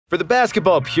For the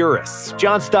basketball purists,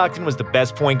 John Stockton was the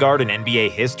best point guard in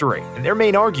NBA history, and their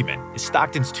main argument is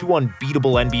Stockton's two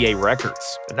unbeatable NBA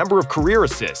records, the number of career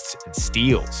assists and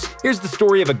steals. Here's the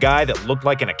story of a guy that looked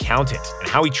like an accountant and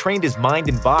how he trained his mind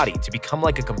and body to become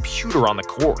like a computer on the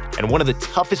court and one of the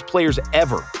toughest players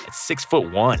ever at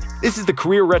 6'1". This is the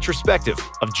career retrospective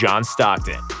of John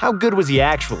Stockton. How good was he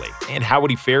actually, and how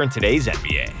would he fare in today's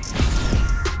NBA?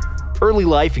 Early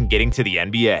life and getting to the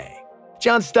NBA.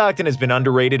 John Stockton has been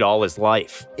underrated all his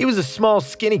life. He was a small,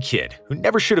 skinny kid who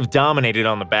never should have dominated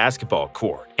on the basketball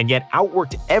court, and yet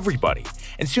outworked everybody,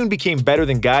 and soon became better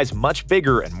than guys much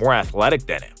bigger and more athletic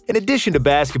than him. In addition to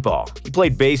basketball, he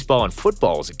played baseball and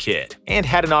football as a kid, and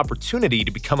had an opportunity to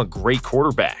become a great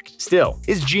quarterback. Still,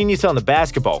 his genius on the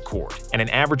basketball court, and an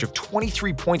average of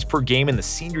 23 points per game in the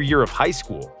senior year of high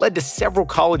school, led to several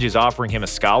colleges offering him a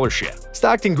scholarship.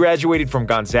 Stockton graduated from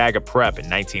Gonzaga Prep in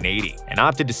 1980, and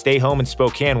opted to stay home in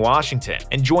Spokane, Washington,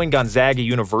 and joined Gonzaga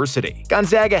University.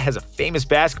 Gonzaga has a famous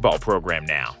basketball program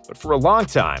now, but for a long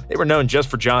time, they were known just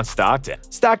for John Stockton.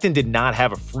 Stockton did not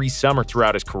have a free summer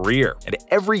throughout his career, and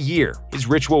every year, his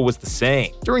ritual was the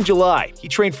same. During July, he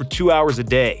trained for 2 hours a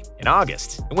day. In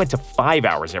August, it went to 5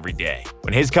 hours every day.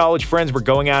 When his college friends were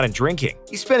going out and drinking,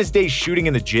 he spent his days shooting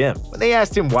in the gym. When they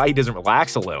asked him why he doesn't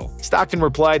relax a little, Stockton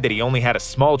replied that he only had a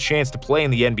small chance to play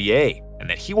in the NBA, and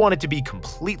that he wanted to be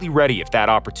completely ready if that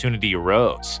opportunity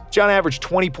arose. John averaged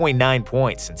 20.9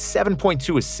 points and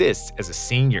 7.2 assists as a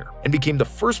senior, and became the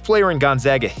first player in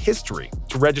Gonzaga history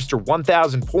to register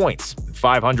 1,000 points and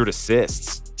 500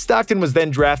 assists. Stockton was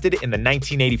then drafted in the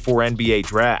 1984 NBA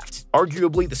Draft,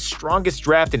 arguably the strongest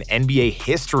draft in NBA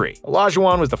history.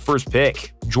 Olajuwon was the first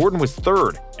pick, Jordan was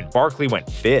third, and Barkley went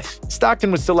fifth.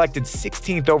 Stockton was selected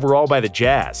 16th overall by the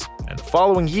Jazz, and the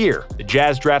following year, the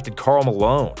Jazz drafted Karl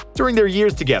Malone. During their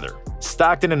years together,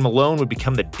 Stockton and Malone would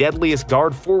become the deadliest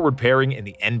guard-forward pairing in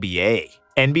the NBA.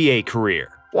 NBA career.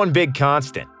 One big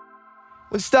constant.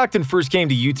 When Stockton first came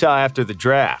to Utah after the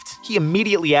draft, he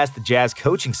immediately asked the Jazz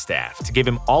coaching staff to give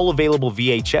him all available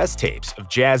VHS tapes of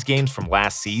Jazz games from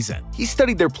last season. He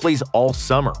studied their plays all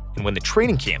summer, and when the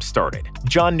training camp started,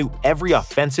 John knew every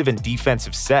offensive and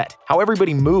defensive set, how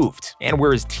everybody moved, and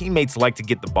where his teammates liked to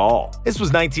get the ball. This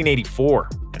was 1984.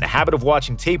 And the habit of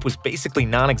watching tape was basically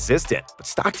non-existent, but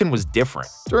Stockton was different.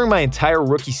 During my entire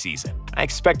rookie season, I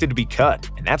expected to be cut,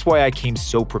 and that's why I came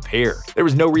so prepared. There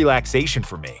was no relaxation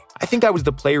for me. I think I was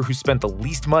the player who spent the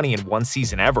least money in one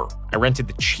season ever. I rented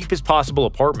the cheapest possible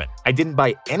apartment. I didn't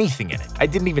buy anything in it. I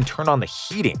didn't even turn on the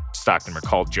heating, Stockton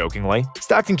recalled jokingly.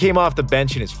 Stockton came off the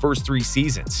bench in his first 3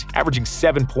 seasons, averaging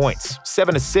 7 points,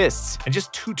 7 assists, and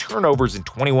just 2 turnovers in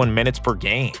 21 minutes per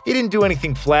game. He didn't do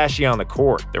anything flashy on the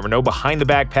court. There were no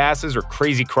behind-the-back passes or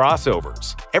crazy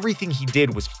crossovers. Everything he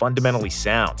did was fundamentally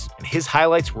sound, and his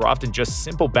highlights were often just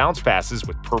simple bounce passes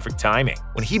with perfect timing.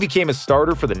 When he became a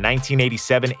starter for the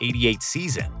 1987-88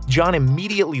 season, John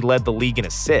immediately led the league in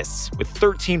assists with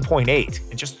 13.8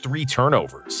 and just 3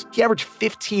 turnovers. He averaged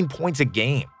 15 points a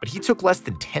game, but he took less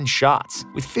than 10 shots,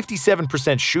 with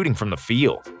 57% shooting from the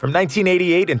field. From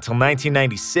 1988 until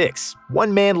 1996,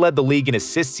 one man led the league in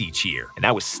assists each year, and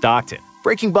that was Stockton,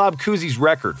 breaking Bob Cousy's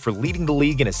record for leading the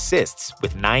league in assists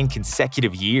with 9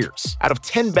 consecutive years. Out of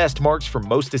 10 best marks for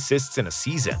most assists in a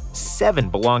season, 7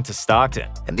 belonged to Stockton,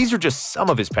 and these are just some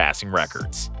of his passing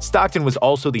records. Stockton was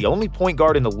also the only point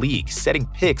guard in the league setting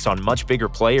picks on much bigger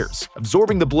players,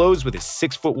 absorbing the blows with his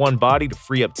 6'1" body to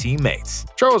free up teammates.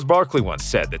 Charles Barkley once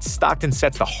said that Stockton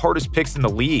sets the hardest picks in the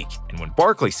league, and when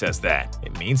Barkley says that,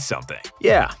 it means something.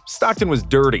 Yeah, Stockton was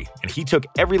dirty, and he took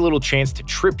every little chance to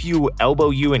trip you,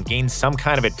 elbow you, and gain some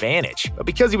kind of advantage, but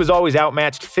because he was always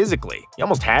outmatched physically, he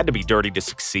almost had to be dirty to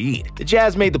succeed. The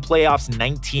Jazz made the playoffs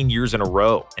 19 years in a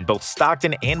row, and both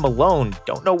Stockton and Malone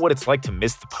don't know what it's like to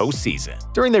miss the postseason.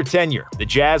 During their tenure, the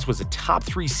Jazz was a top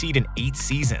 3 seed in 8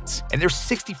 seasons, and their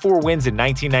 64 wins in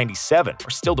 1997 are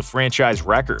still the franchise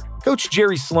record. Coach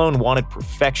Jerry Sloan wanted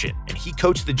perfection, and he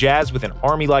coached the Jazz with an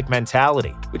army-like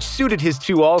mentality, which suited his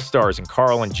 2 All-Stars in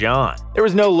Karl and John. There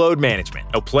was no load management,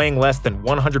 no playing less than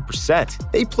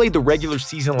 100%. They played the regular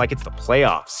season like it's the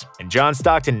playoffs, and John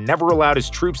Stockton never allowed his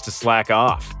troops to slack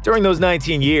off. During those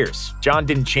 19 years, John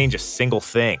didn't change a single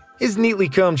thing. His neatly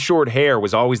combed short hair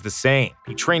was always the same.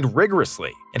 He trained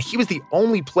rigorously, and he was the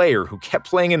only player who kept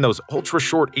playing in those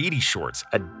ultra-short 80s shorts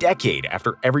a decade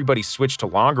after everybody switched to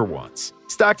longer ones.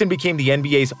 Stockton became the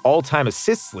NBA's all-time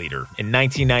assists leader in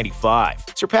 1995,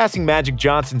 surpassing Magic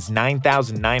Johnson's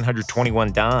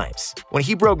 9,921 dimes. When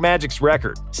he broke Magic's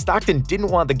record, Stockton didn't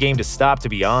want the game to stop to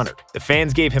be honored. The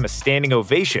fans gave him a standing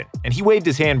ovation, and he waved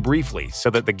his hand briefly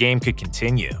so that the game could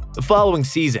continue. The following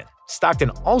season, Stockton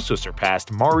also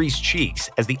surpassed Maurice Cheeks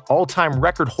as the all-time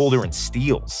record holder in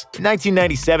steals. In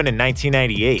 1997 and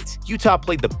 1998, Utah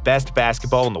played the best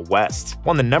basketball in the West,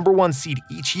 won the #1 seed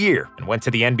each year, and went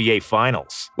to the NBA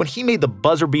Finals. When he made the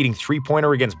buzzer-beating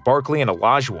three-pointer against Barkley and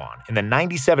Olajuwon in the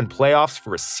 '97 playoffs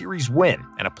for a series win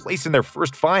and a place in their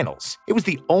first finals, it was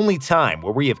the only time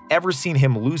where we have ever seen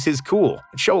him lose his cool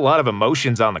and show a lot of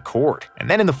emotions on the court. And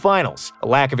then in the finals, a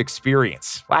lack of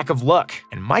experience, lack of luck,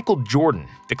 and Michael Jordan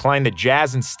declined the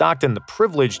Jazz and Stockton the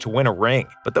privilege to win a ring.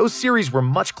 But those series were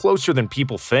much closer than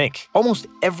people think. Almost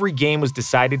every game was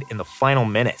decided in the final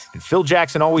minute, and Phil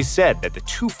Jackson always said that the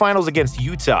two finals against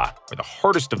Utah were the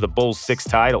hardest of the Bulls' 6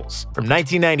 titles. From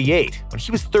 1998, when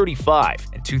he was 35,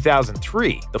 and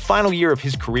 2003, the final year of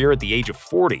his career at the age of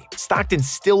 40, Stockton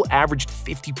still averaged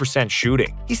 50%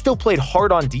 shooting. He still played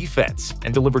hard on defense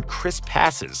and delivered crisp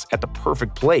passes at the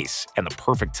perfect place and the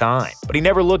perfect time. But he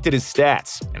never looked at his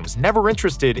stats and was never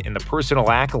interested in the personal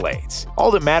accolades.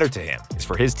 All that mattered to him is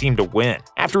for his team to win.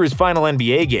 After his final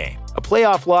NBA game, a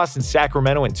playoff loss in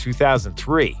Sacramento in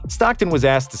 2003, Stockton was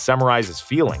asked to summarize his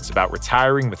feelings about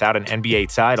retiring without an NBA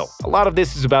title. "A lot of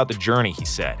this is about the journey," he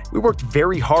said. "We worked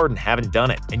very hard and haven't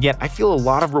done it, and yet I feel a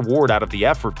lot of reward out of the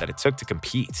effort that it took to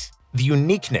compete." The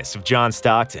uniqueness of John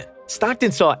Stockton.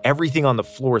 Stockton saw everything on the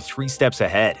floor 3 steps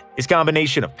ahead. His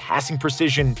combination of passing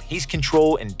precision, pace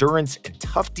control, endurance, and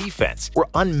tough defense were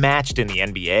unmatched in the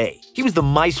NBA. He was the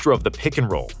maestro of the pick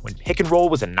and roll when pick and roll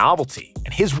was a novelty,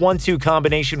 and his 1-2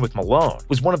 combination with Malone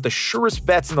was one of the surest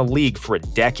bets in the league for a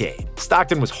decade.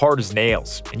 Stockton was hard as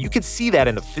nails, and you could see that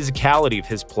in the physicality of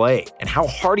his play and how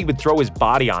hard he would throw his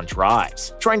body on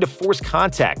drives, trying to force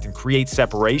contact and create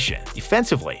separation.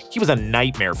 Defensively, he was a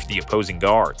nightmare for the opposing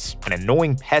guards, an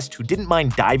annoying pest who didn't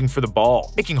mind diving for the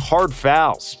ball, making hard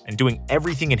fouls, and doing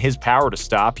everything in his power to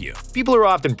stop you. People are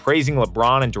often praising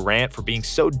LeBron and Durant for being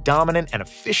so dominant and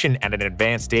efficient at an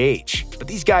advanced age, but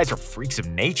these guys are freaks of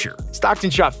nature. Stockton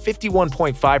shot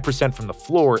 51.5% from the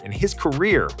floor in his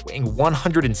career, weighing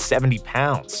 170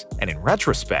 pounds, and in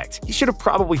retrospect, he should have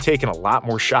probably taken a lot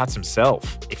more shots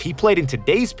himself. If he played in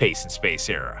today's pace and space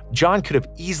era, John could have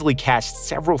easily cashed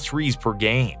several threes per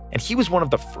game, and he was one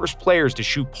of the first players to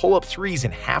shoot pull-up threes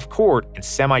in half-court and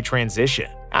semi-transition.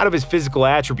 Out of his physical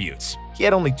attributes, he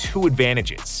had only 2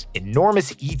 advantages: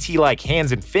 enormous ET-like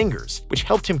hands and fingers, which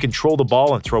helped him control the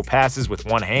ball and throw passes with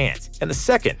one hand, and the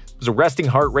second was a resting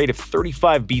heart rate of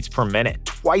 35 beats per minute,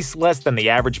 twice less than the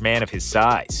average man of his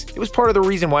size. It was part of the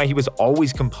reason why he was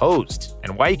always composed,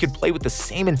 and why he could play with the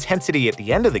same intensity at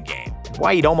the end of the game, and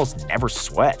why he'd almost never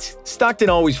sweat. Stockton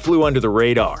always flew under the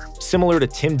radar, similar to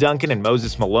Tim Duncan and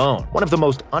Moses Malone, one of the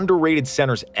most underrated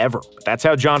centers ever, but that's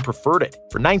how John preferred it.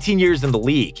 For 19 years in the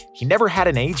league, he never had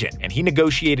an agent, and he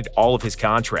negotiated all of his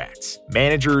contracts.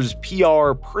 Managers,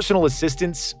 PR, personal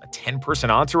assistants, a 10-person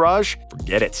entourage?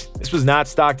 Forget it. This was not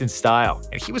Stockton's style,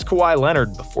 and he was Kawhi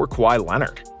Leonard before Kawhi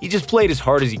Leonard. He just played as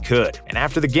hard as he could, and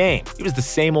after the game, he was the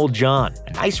same old John,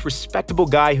 a nice, respectable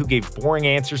guy who gave boring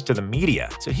answers to the media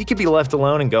so he could be left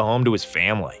alone and go home to his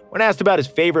family. When asked about his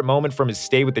favorite moment from his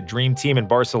stay with the Dream Team in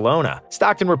Barcelona,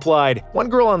 Stockton replied, "One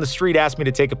girl on the street asked me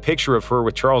to take a picture of her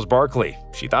with Charles Barkley.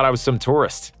 She thought I was some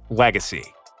tourist." Legacy.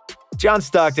 John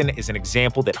Stockton is an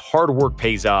example that hard work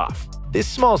pays off. This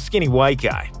small, skinny white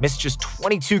guy missed just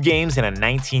 22 games in a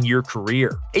 19-year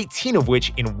career, 18 of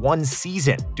which in one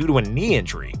season due to a knee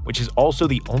injury, which is also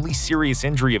the only serious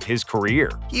injury of his career.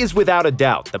 He is without a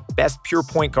doubt the best pure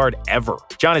point guard ever.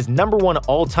 John is #1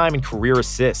 all-time in career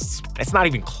assists, and it's not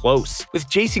even close, with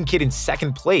Jason Kidd in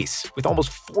second place with almost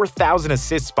 4,000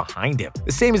 assists behind him.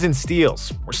 The same as in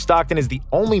steals, where Stockton is the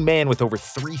only man with over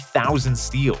 3,000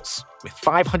 steals, with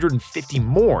 550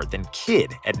 more than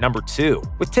Kidd at #2.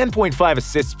 With 10.5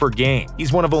 assists per game,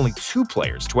 he's one of only 2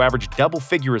 players to average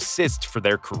double-figure assists for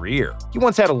their career. He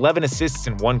once had 11 assists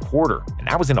in 1 quarter, and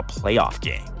that was in a playoff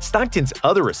game. Stockton's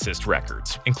other assist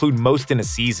records include most in a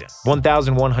season,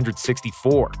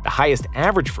 1,164, the highest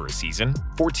average for a season,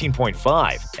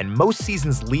 14.5, and most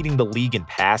seasons leading the league in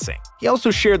passing. He also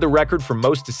shared the record for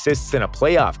most assists in a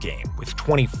playoff game with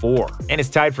 24, and is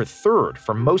tied for 3rd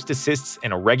for most assists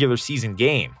in a regular season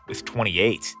game with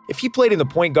 28. If he played in the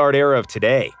point guard era of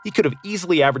today, he could have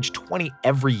easily averaged 20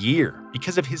 every year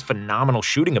because of his phenomenal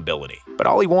shooting ability. But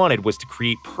all he wanted was to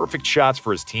create perfect shots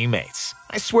for his teammates.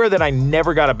 I swear that I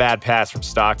never got a bad pass from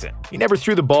Stockton. He never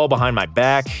threw the ball behind my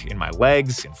back, in my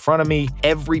legs, in front of me.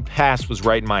 Every pass was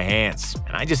right in my hands,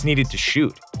 and I just needed to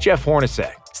shoot. Jeff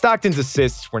Hornacek. Stockton's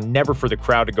assists were never for the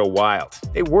crowd to go wild.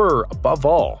 They were, above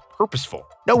all, purposeful.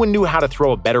 No one knew how to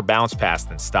throw a better bounce pass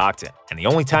than Stockton, and the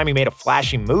only time he made a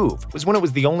flashy move was when it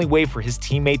was the only way for his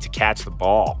teammate to catch the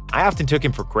ball. I often took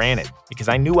him for granted because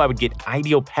I knew I would get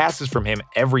ideal passes from him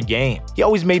every game. He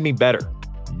always made me better.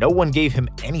 No one gave him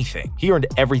anything. He earned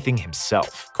everything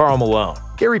himself. Karl Malone.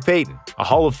 Gary Payton, a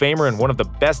Hall of Famer and one of the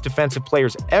best defensive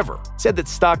players ever, said that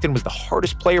Stockton was the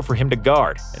hardest player for him to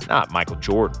guard, and not Michael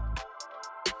Jordan.